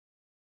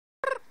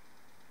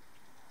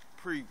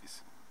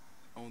Previously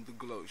on the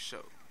Glow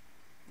Show.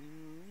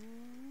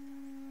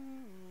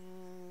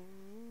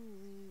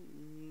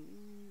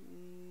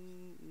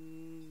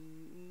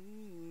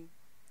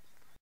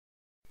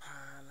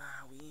 Pine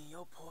line, we in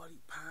your party.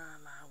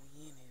 Pine line,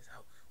 we in this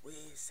hoe.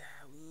 West side,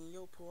 we in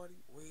your party.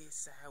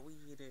 West side, we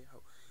in that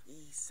hoe.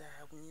 East side,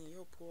 we in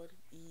your party.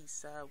 East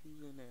side, we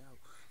in that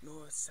hoe.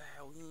 North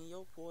side, we in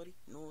your party.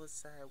 North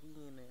side, we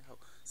in that hoe.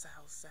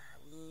 South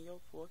side, we in your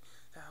party.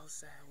 South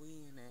side, we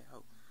in that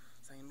hoe.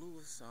 St.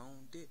 Louis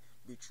on deck,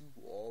 bitch, you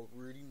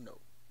already know.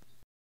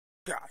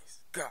 Guys,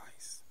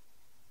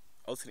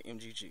 O to the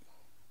MGG.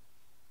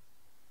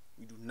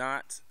 You do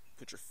not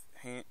put your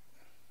hand.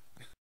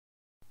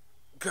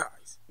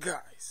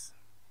 Guys,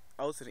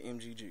 O to the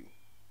MGG.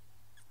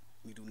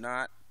 You do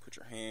not put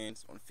your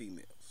hands on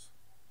females.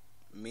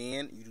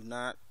 Men, you do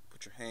not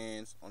put your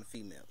hands on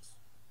females.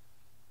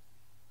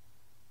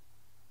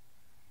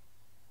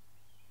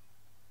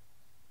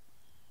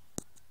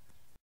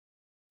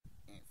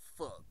 And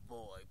fuck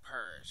boy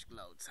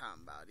Parishh'GLO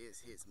talking about this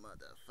his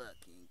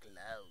motherfucking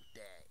glow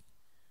day.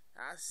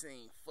 I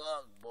seen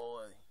fuck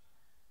boy.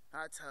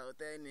 I told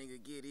that nigga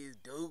get his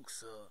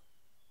dukes up.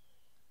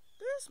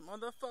 This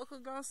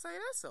motherfucker gonna say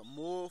that's a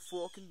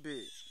motherfucking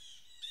bitch.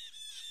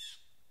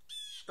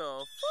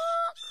 The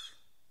fuck?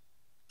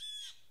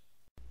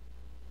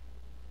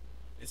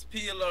 It's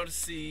P.L.O the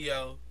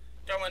CEO.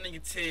 Got my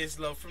nigga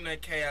TEZZ from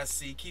that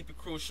KIC. Keep it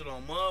crucial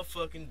on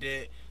motherfucking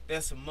deck.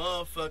 That's a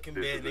motherfucking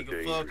bet,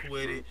 nigga. Fuck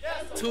with it.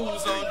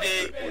 Tools on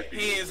deck,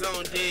 hands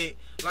on deck.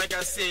 Like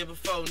I said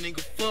before, nigga,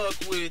 fuck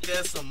with it.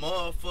 That's a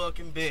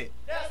motherfucking bet.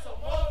 That's a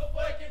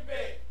motherfucking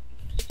bet.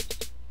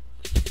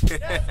 That's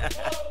a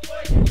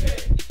motherfucking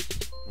bet.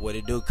 What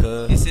it do,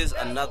 cuz? This is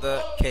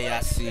another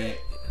KIC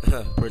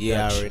production.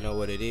 Yeah, I already know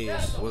what it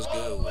is. What's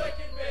good with it?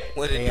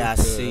 What it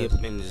KIC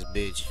up in this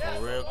bitch.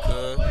 For real,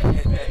 cuz?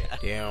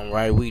 Damn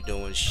right, we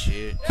doing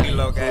shit.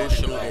 P.L.O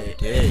crucial on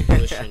deck.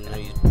 Pushing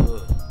these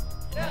books.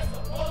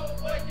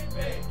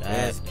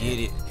 Let's get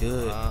it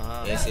good.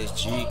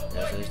 SSG,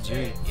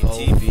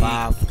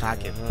 4-5,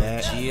 cock it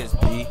back.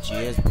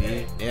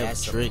 GSB,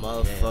 that's a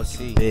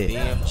motherfucking bet.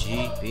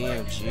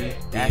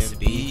 BMG, that's a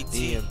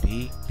BT,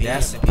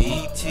 that's a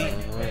BT,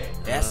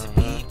 that's a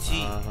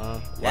BT,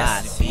 that's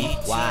a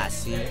BT,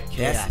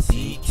 that's a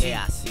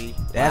BT,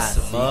 that's a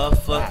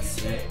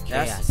motherfucking,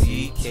 that's a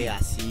BT,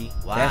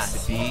 that's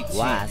a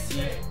BT.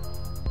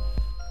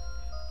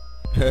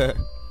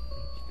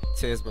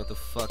 TEZZ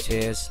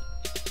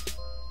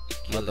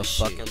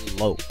motherfucking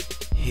low.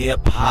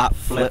 Hip hop,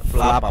 flip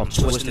flop, I'm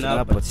twisting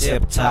up a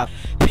tip top.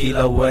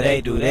 P.L.O where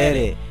they do that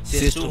at?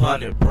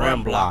 6200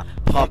 Brim Block.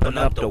 Pumping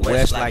up the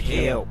west like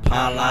hell.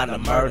 Pine line to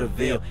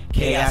Murderville.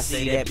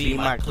 KIC, that be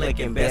my clique,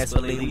 and best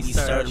believe we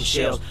serve them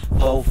shells.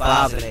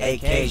 4-5s and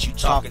AKs, you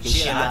talking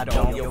shit, I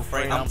don't your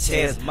friend. I'm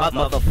TEZZ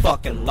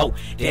motherfucking low.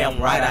 Damn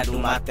right I do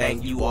my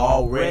thing, you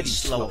already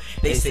slow.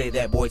 They say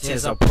that boy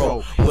TEZZ a pro.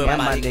 With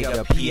my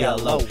nigga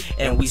P.L.O.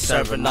 And we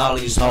serving all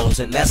these hoes,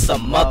 and that's a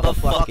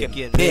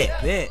motherfucking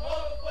bet.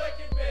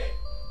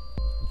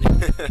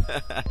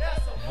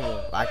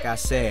 Like I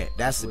said,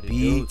 that's a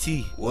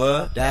BT.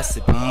 What? That's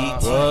a BT.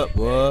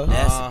 What?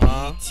 That's a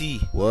BT.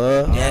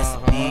 What? That's a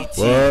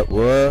BT.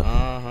 What?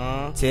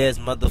 TEZZ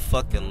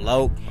motherfucking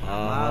low.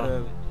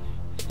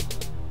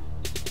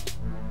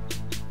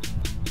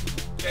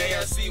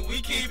 KIC,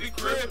 we keep it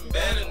crippin',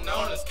 better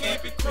known as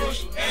keep it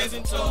crucial. Hands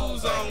and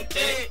tools on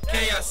deck,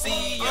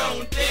 KIC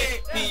on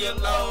deck,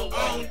 P.L.O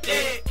on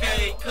deck,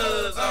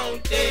 K-Cuz on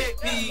deck,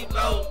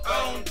 P.L.O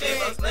on deck,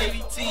 Boss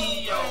Lady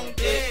T on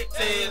deck,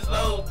 TEZZ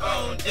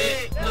on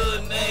deck,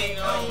 Lil Nate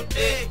on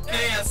deck,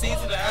 KIC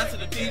to the I to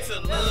the P to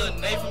Lil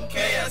Nate from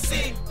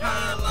KIC,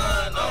 Pine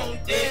Line on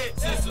deck,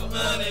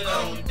 6200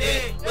 on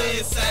deck,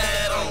 West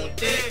Side on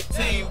deck,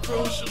 Team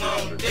Crucial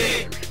on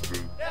deck.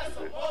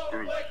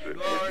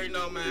 You already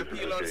know, man.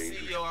 P.L.O the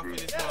CEO, I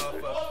finish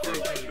motherfucker.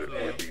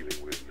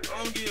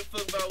 I don't give a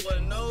fuck about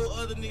what no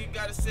other nigga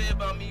gotta say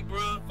about me,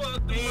 bro.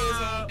 Fuck the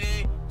hands on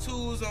deck,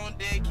 tools on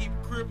deck, keep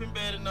it crippin',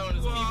 better known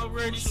as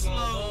already slow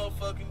on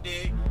motherfucking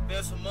deck.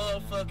 That's a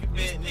motherfucking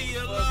bet,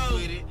 nigga. Fuck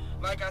with it.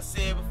 Like I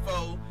said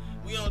before,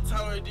 we don't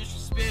tolerate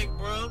disrespect,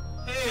 bro.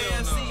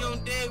 KIC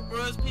on deck,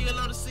 bro. It's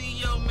P.L.O the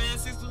CEO, man.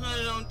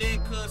 6200 on deck,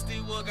 cuz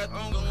still what got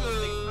on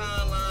nigga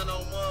Pine Line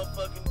on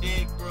motherfucking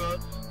deck, bro.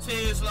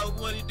 TEZZ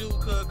what he do,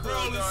 cuz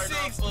already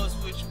don't fuss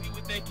with you. He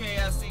with that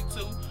KIC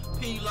too.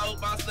 P.L.O,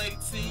 Boss Lady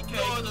T,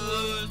 K-Cuz,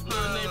 Lil Nate from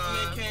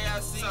that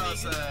KIC,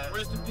 nigga.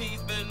 Rest in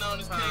peace, better known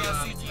as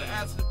KIC to the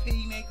I to the P,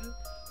 nigga.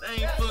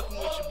 They ain't fucking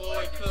with your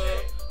boy,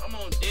 cuz. I'm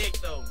on deck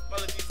though. I'ma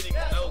let these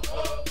niggas know,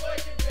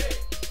 cuz.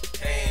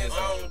 Hands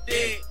on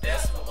deck,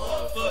 that's a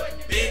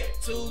motherfucking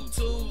bet. Tools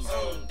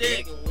on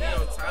deck, and we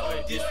don't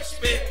tolerate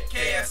disrespect.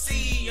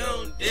 KIC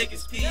on deck,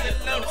 it's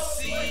P.L.O the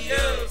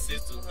CEO.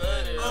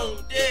 6200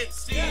 on deck,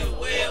 still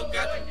well,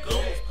 got the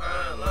goons.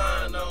 Pine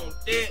Line on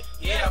deck,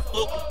 yeah, I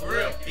fuck with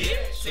Brim,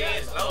 bitch.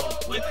 TEZZ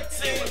with the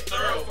team,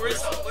 thorough,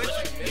 so what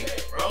you mean?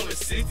 Rolling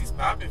 60s,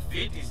 popping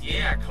 50s,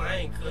 yeah, I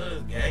claim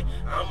cuz gang.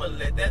 I'm a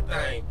let that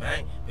thing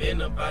bang.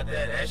 Been about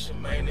that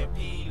action, man. And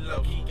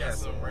P.L.O. he got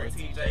some rings.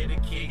 TJ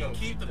the kid gon'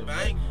 keep the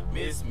bank.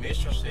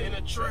 Mistress in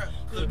the trap,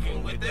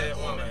 cooking with that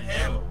woman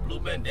hammer. Blue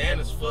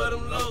bandanas for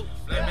them low,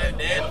 black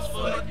bandanas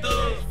for my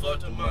thugs. Fuck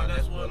them all,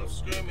 that's what I'm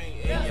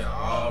screaming, and you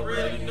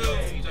already know.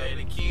 TJ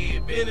the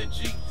kid been a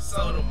G,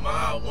 so them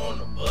all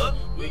want a buck.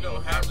 We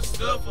gon' have to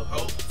stuff a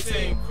hoe.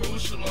 Team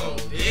Crucial on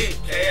deck.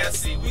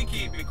 KIC, we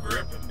keep it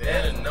gripping.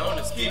 Better known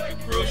as keep it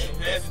crucial.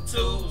 Hands and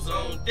tools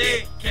on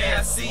deck.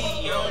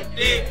 KIC on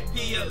deck.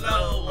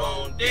 P.L.O.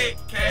 on deck.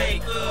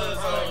 K.Cuz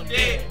on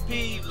deck.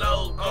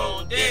 P.L.O.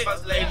 on deck.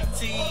 Boss Lady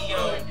T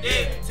on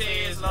deck.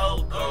 TEZZ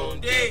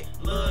on deck.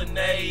 Lil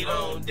Nate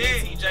on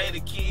deck. TJ the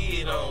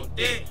Kid on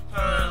deck.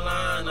 Pine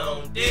Line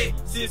on deck.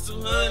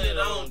 6200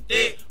 on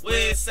deck.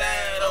 West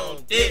Side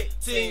on deck.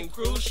 Team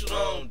Crucial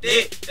on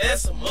deck.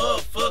 That's a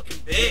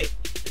motherfucking bet.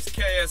 It's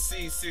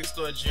KIC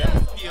 6-star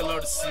General, P.L.O.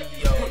 the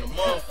CEO on the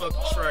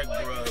motherfucking track,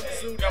 bro.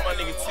 Got my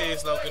nigga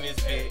TEZZ in this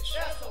bitch.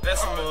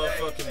 That's a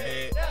motherfucking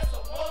bet.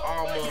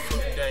 All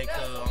motherfucking day,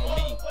 cuz on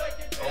me.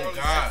 On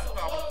God.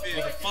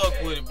 Nigga, fuck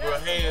with it, bro.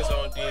 Hands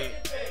on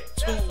deck.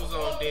 Tools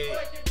on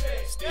deck.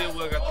 Still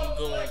well got them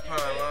goons,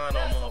 Pine Line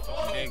on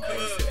motherfucking deck,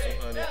 bro.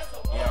 6200.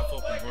 Yeah, I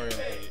fuck with Brand,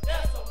 bitch.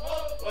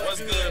 What's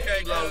good,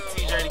 P.L.O.,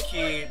 TJ the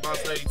Kid,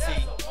 Boss Lady T.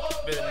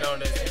 Better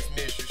known as his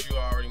mistress, you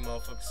already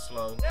motherfucking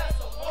slow.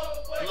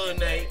 Lil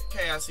Nate,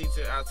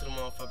 KIC out to the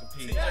motherfucking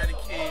P. TJ the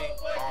Kid,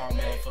 all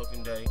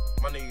motherfucking day.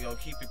 My nigga gon'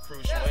 keep it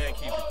crucial and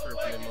keep it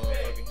crippin' in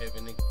motherfucking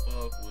heaven, nigga.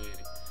 Fuck with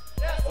it.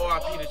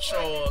 R.I.P. to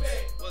Charles.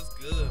 What's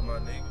good, my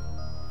nigga?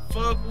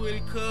 Fuck with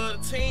it,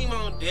 cuz. The team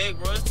on deck,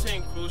 bro. It's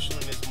Team Crucial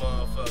in this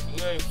motherfucker.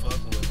 You ain't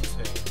fucking with the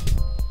team.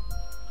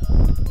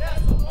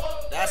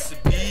 That's the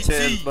BT.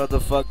 10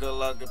 motherfucker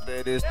lock up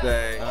at this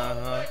thing.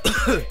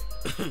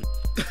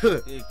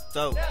 It's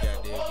dope,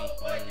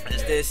 goddamn.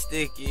 It's that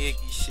sticky,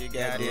 icky shit,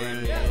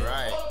 goddamn.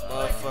 Right.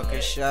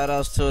 Motherfucking shout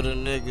outs to the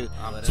nigga.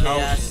 I'm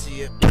I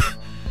see it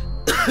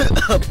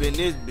up in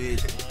this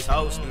bitch.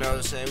 Toast, you know what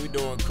I'm saying? We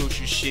doing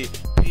crucial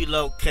shit.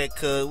 P.L.O.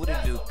 K.Cuz, what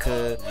it do,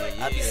 cuz?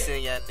 I be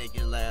seeing y'all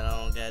niggas later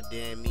on,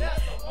 goddamn me.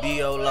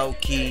 B.O. Low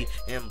Key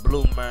and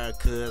Blue Mare,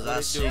 cuz.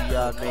 I see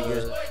y'all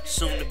niggas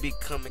soon to be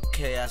coming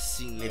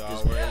KIC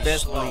niggas.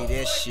 Best believe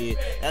that shit.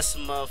 That's a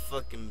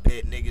motherfucking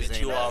bet, niggas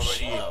ain't on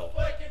shit.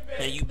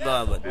 And you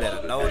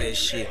better know that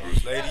shit.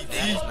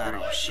 That's not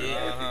on shit.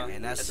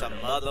 And that's a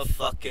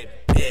motherfucking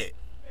bet.